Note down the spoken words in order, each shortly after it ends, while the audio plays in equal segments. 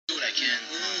I can.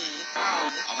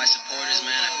 All my supporters,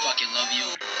 man, I fucking love you.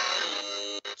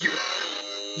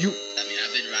 I mean,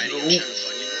 I've been writing, I'm trying to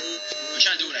fucking, I'm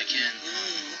trying to do what I can.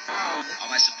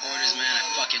 All my supporters, man, I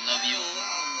fucking love you.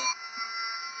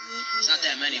 It's not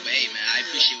that many, but hey, man, I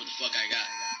appreciate what the fuck I got.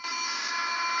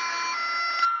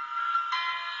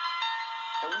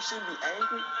 And we shouldn't be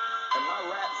angry. And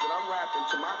my raps that I'm rapping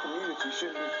to my community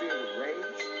shouldn't be filled with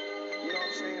rage. You know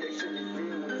what I'm saying? They shouldn't be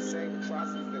filled with the same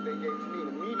atrocities that they gave to me. In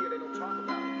the media, they don't talk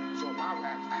about it. So in my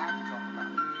raps, I have to talk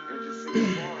about it. And it just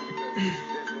seems foreign because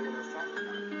there's no one else talking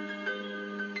about it.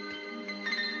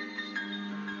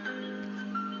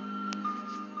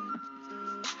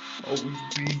 Always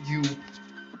be you,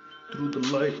 through the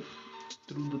light,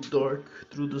 through the dark,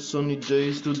 through the sunny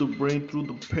days, through the rain, through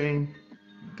the pain.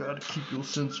 You gotta keep your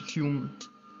sense of humor.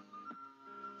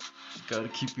 Just gotta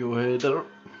keep your head up.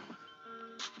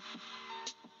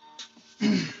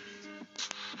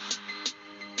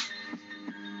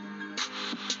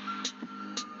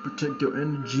 Protect your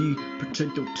energy,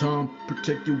 protect your time,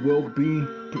 protect your well-being,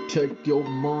 protect your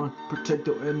mind, protect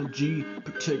your energy,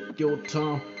 protect your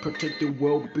time, protect your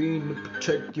well-being, and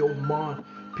protect your mind.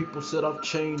 People said I've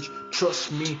changed,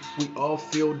 trust me, we all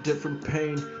feel different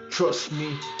pain, trust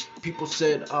me. People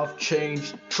said I've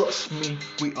changed, trust me,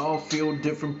 we all feel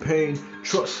different pain,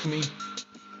 trust me.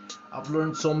 I've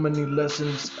learned so many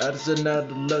lessons as an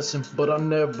adolescent, but I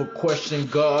never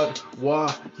questioned God.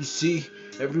 Why? You see,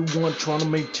 everyone trying to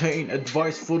maintain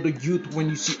advice for the youth. When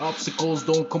you see obstacles,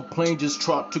 don't complain, just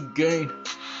try to gain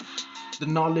the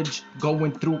knowledge,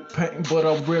 going through pain, but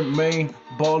I remain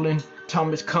ballin'.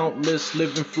 Time is countless,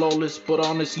 living flawless, but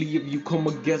honestly, if you come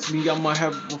against me, I might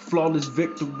have a flawless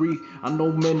victory. I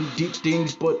know many deep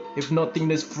things, but if nothing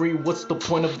is free, what's the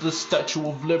point of the Statue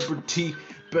of Liberty?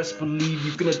 Best believe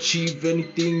you can achieve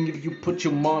anything if you put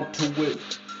your mind to it.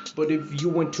 But if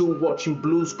you into watching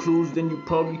Blue's Clues, then you're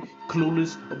probably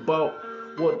clueless about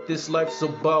what this life's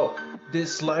about.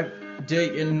 This life,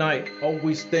 day and night,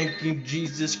 always thanking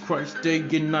Jesus Christ day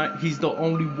and night. He's the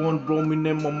only one roaming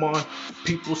in my mind.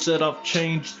 People said I've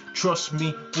changed, trust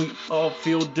me, we all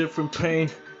feel different pain.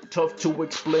 Tough to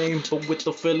explain, but with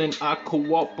the feeling I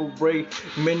cooperate.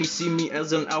 Many see me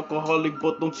as an alcoholic,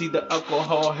 but don't see the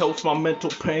alcohol helps my mental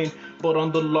pain. But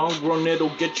on the long run,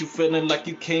 it'll get you feeling like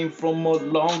you came from a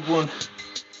long run.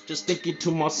 Just thinking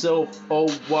to myself, oh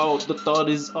wow, the thought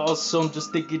is awesome.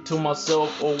 Just thinking to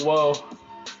myself, oh wow,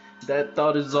 that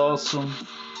thought is awesome.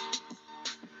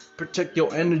 Protect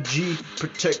your energy,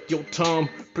 protect your time,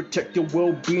 protect your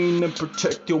well-being and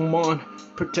protect your mind.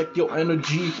 Protect your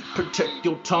energy, protect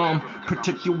your time,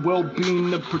 protect your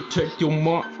well-being and protect your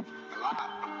mind. Black,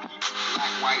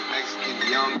 white,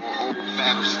 Mexican, young or old,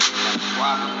 fat or skinny, got the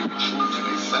problem being true to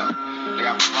themselves. They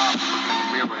got the problem looking in the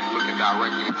mirror and looking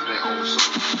directly into their own soul.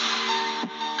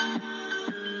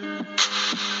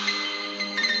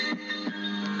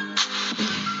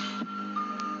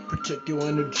 Protect your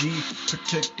energy,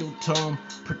 protect your time,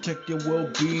 protect your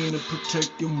well-being and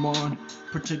protect your mind.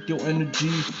 Protect your energy,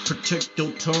 protect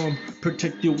your time,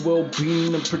 protect your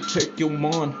well-being and protect your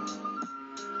mind.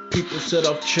 People said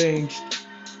I've changed,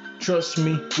 trust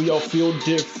me, we all feel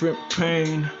different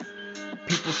pain.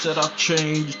 People said I've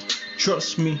changed,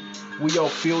 trust me, we all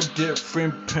feel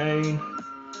different pain.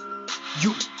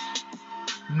 You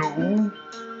know.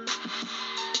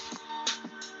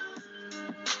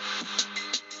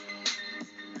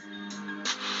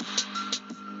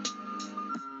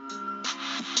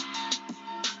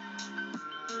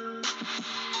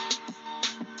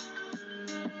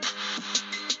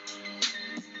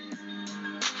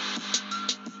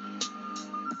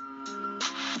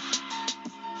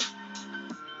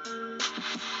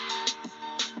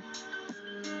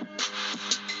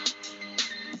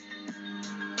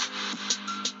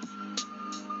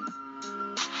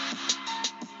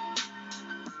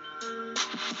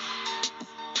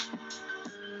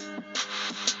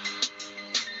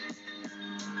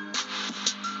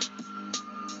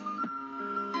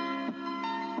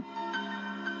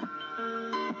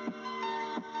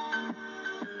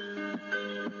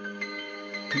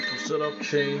 People said I've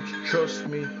changed, trust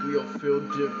me, we all feel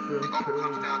different It all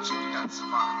comes pain. down to we got to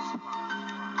survive.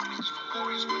 I mean, even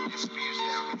warriors put their spears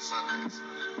down in Sundance.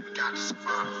 We got to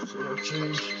survive. People said I've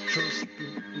changed, trust me,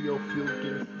 we all feel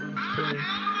different pain.